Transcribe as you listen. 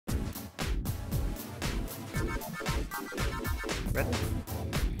Ready?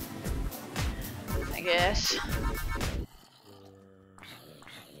 I guess.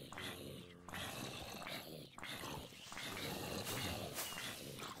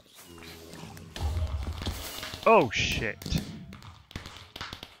 Oh shit.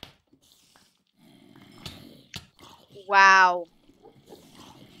 Wow.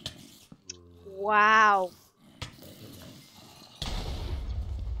 Wow.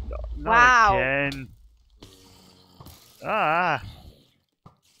 Not Wow. again. Ah.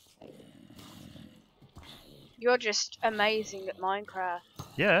 You're just amazing at Minecraft.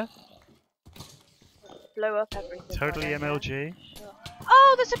 Yeah. Blow up everything. Totally I don't know. MLG. Sure.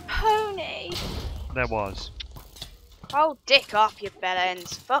 Oh, there's a pony! There was. Oh, dick off, you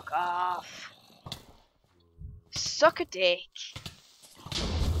bellends. Fuck off. Suck a dick.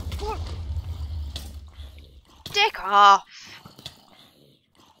 What? Dick off.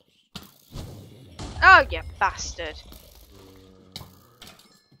 Oh, you bastard.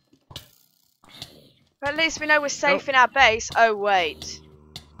 But at least we know we're safe in our base. Oh, wait.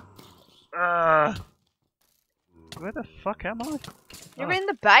 Where the fuck am I? You're in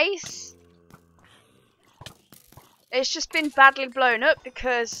the base? It's just been badly blown up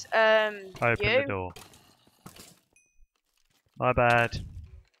because, Open the door. My bad.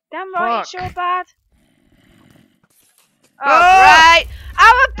 Damn right, it's Fuck. your bad. Oh, Ah! right.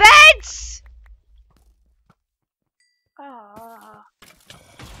 Our beds! Oh.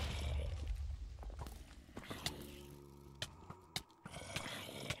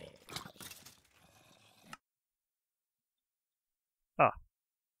 Ah,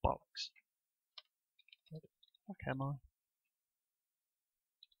 bollocks. Where the fuck am I?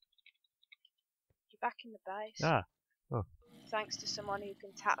 You're back in the base. Ah. Oh. Thanks to someone who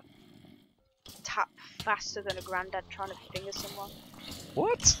can tap faster than a granddad trying to finger someone.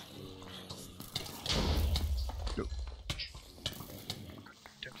 What?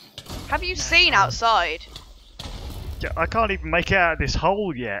 Have you seen outside? Yeah, I can't even make it out of this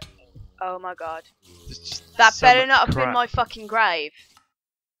hole yet. Oh my god. There's just That so better much not have been crap. my fucking grave.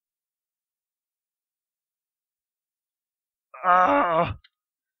 Ah.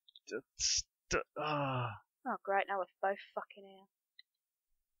 Oh great, now we're both fucking here.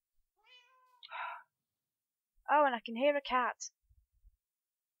 Oh, and I can hear a cat.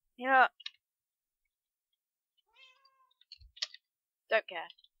 You know what? Don't care.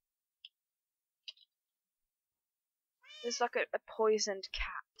 There's like a poisoned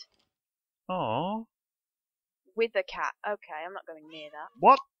cat. Oh. With a cat. Okay, I'm not going near that.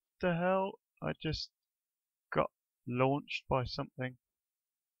 What the hell? I just got launched by something.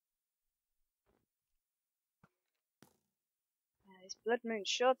 Yeah, this blood moon's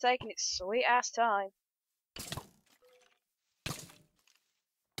sure taking its sweet ass time.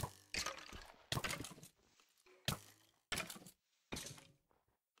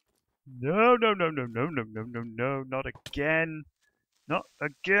 No, no, no, no, no, no, no, no, no, not again. Not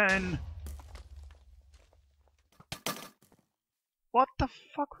again. What the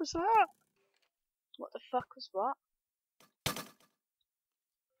fuck was that? What the fuck was what?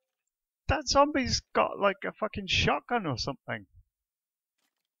 That zombie's got like a fucking shotgun or something.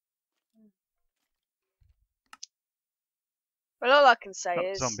 Well, all I can say Not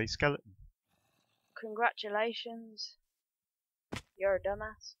is zombie, skeleton. congratulations. You're a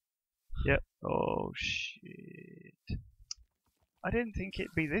dumbass. Yep. Oh shit. I didn't think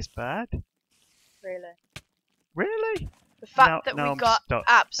it'd be this bad. Really. Really? The fact that now we I'm got stuck,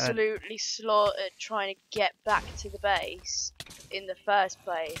 absolutely slaughtered trying to get back to the base in the first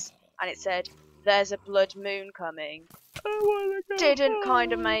place, and it said, there's a blood moon coming, didn't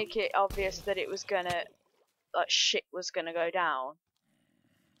kind of make it obvious that it was gonna, like, shit was gonna go down.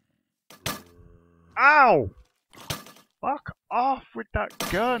 Ow! Fuck off with that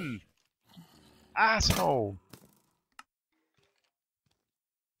gun! Asshole!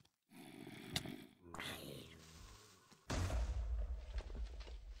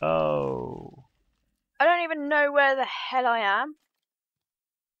 Oh. I don't even know where the hell I am.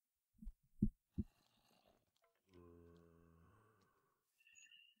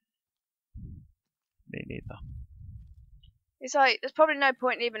 Me neither. It's like, there's probably no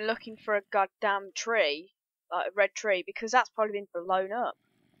point in even looking for a goddamn tree, like a red tree, because that's probably been blown up.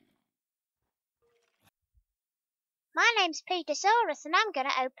 My name's Peteosaurus and I'm gonna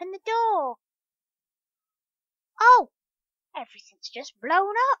open the door. Oh, everything's just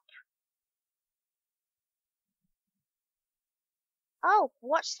blown up. Oh,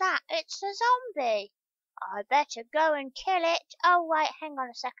 what's that? It's a zombie. I better go and kill it. Oh wait, hang on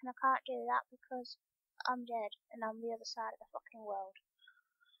a second, I can't do that because I'm dead and I'm the other side of the fucking world.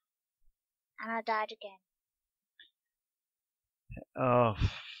 And I died again. Oh,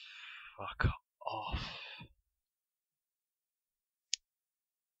 fuck off.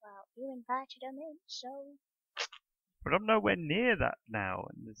 Well, you invited him in, so... But I'm nowhere near that now,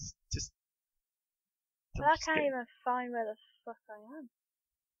 and it's just... Well, I can't even find where the fuck I am.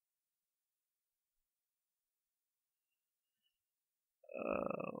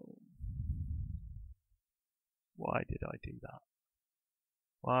 Oh. Why did I do that?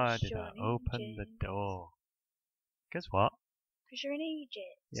 Why did I open the door? Guess what? Because you're in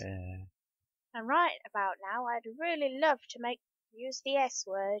Egypt. Yeah. And right about now, I'd really love to use the S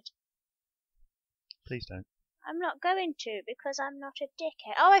word. Please don't. I'm not going to, because I'm not a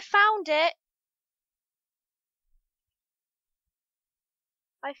dickhead. Oh, I found it!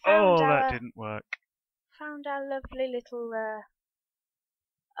 I found that didn't work. Found our lovely little,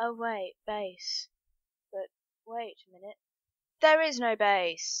 oh wait, base. But, wait a minute. There is no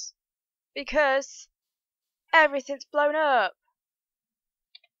base. Because everything's blown up.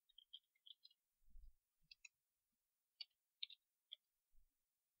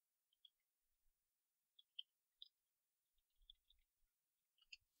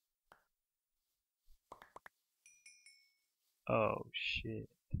 Oh, shit.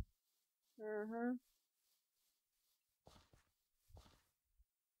 Mm-hmm.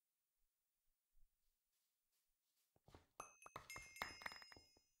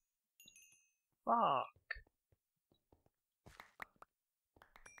 Fuck.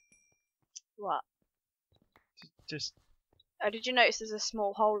 What? Just... Oh, did you notice there's a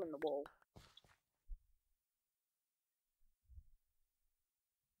small hole in the wall?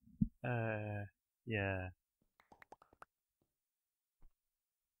 Yeah.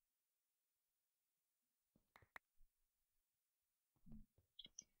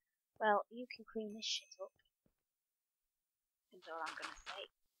 Well, you can clean this shit up. That's all I'm gonna say.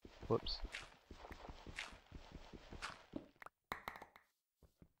 Whoops.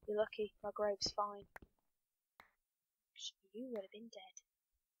 You're lucky, my grave's fine. You would have been dead.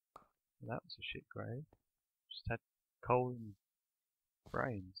 That was a shit grave. Just had coal and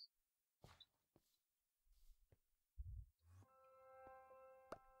brains.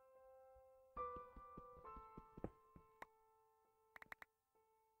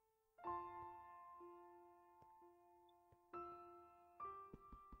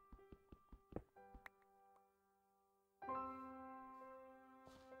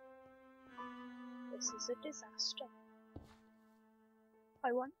 This is a disaster.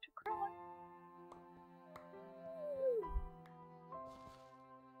 I want to cry.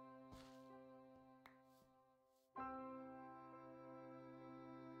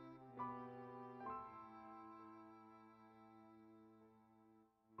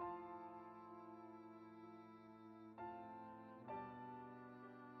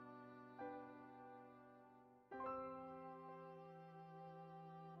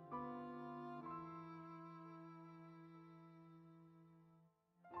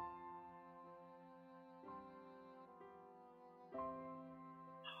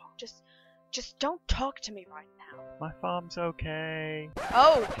 Just don't talk to me right now. My farm's okay.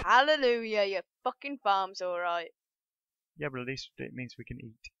 Oh, hallelujah, your fucking farm's alright. Yeah, but at least it means we can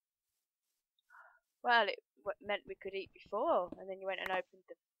eat. Well, it meant we could eat before, and then you went and opened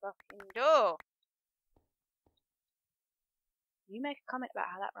the fucking door. You make a comment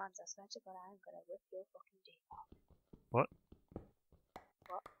about how that runs, I swear to God, I am gonna rip your fucking dick off. What?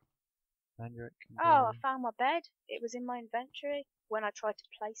 What? Oh, I found my bed. It was in my inventory when I tried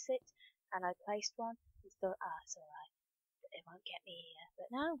to place it, and I placed one. I thought, it's alright. It won't get me here. But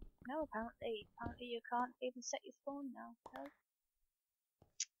no, apparently you can't even set your spawn now.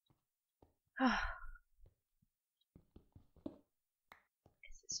 No.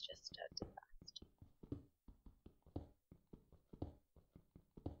 This is just a disaster.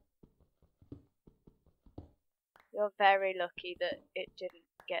 You're very lucky that it didn't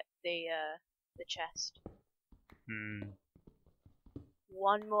get the chest.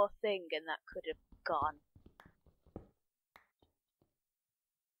 One more thing and that could have gone.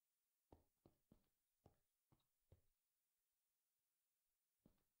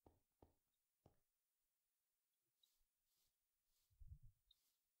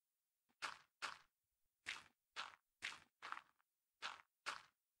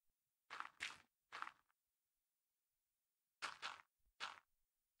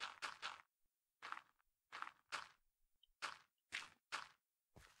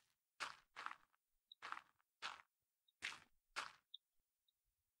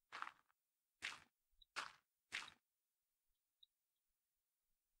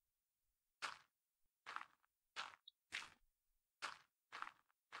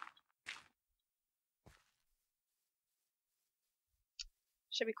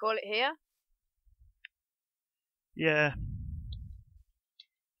 Should we call it here? Yeah.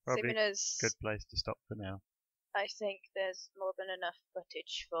 Probably Seeing as good place to stop for now. I think there's more than enough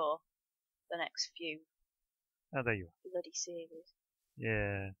footage for the next few Oh, there you are. bloody series.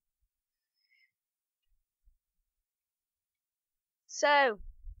 Yeah. So,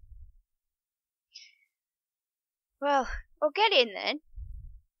 well, get in then.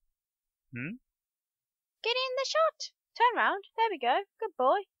 Hmm? Get in the shot. Turn round. There we go. Good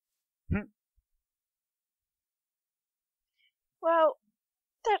boy. Well,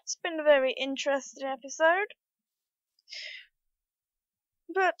 that's been a very interesting episode.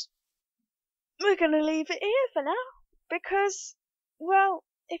 But we're going to leave it here for now. Because, well,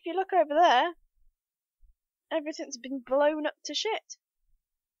 if you look over there, everything's been blown up to shit.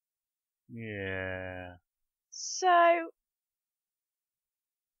 Yeah. So,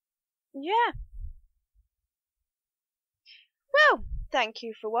 yeah. Well, thank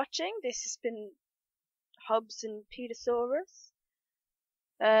you for watching. This has been Hobbs and Peteosaurus.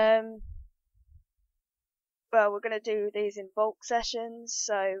 Well, we're going to do these in bulk sessions,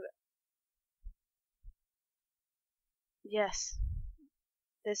 so yes,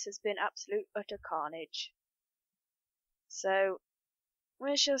 this has been absolute utter carnage. So,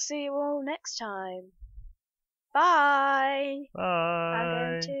 we shall see you all next time. Bye! Bye.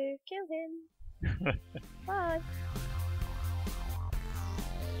 I'm going to kill him. Bye!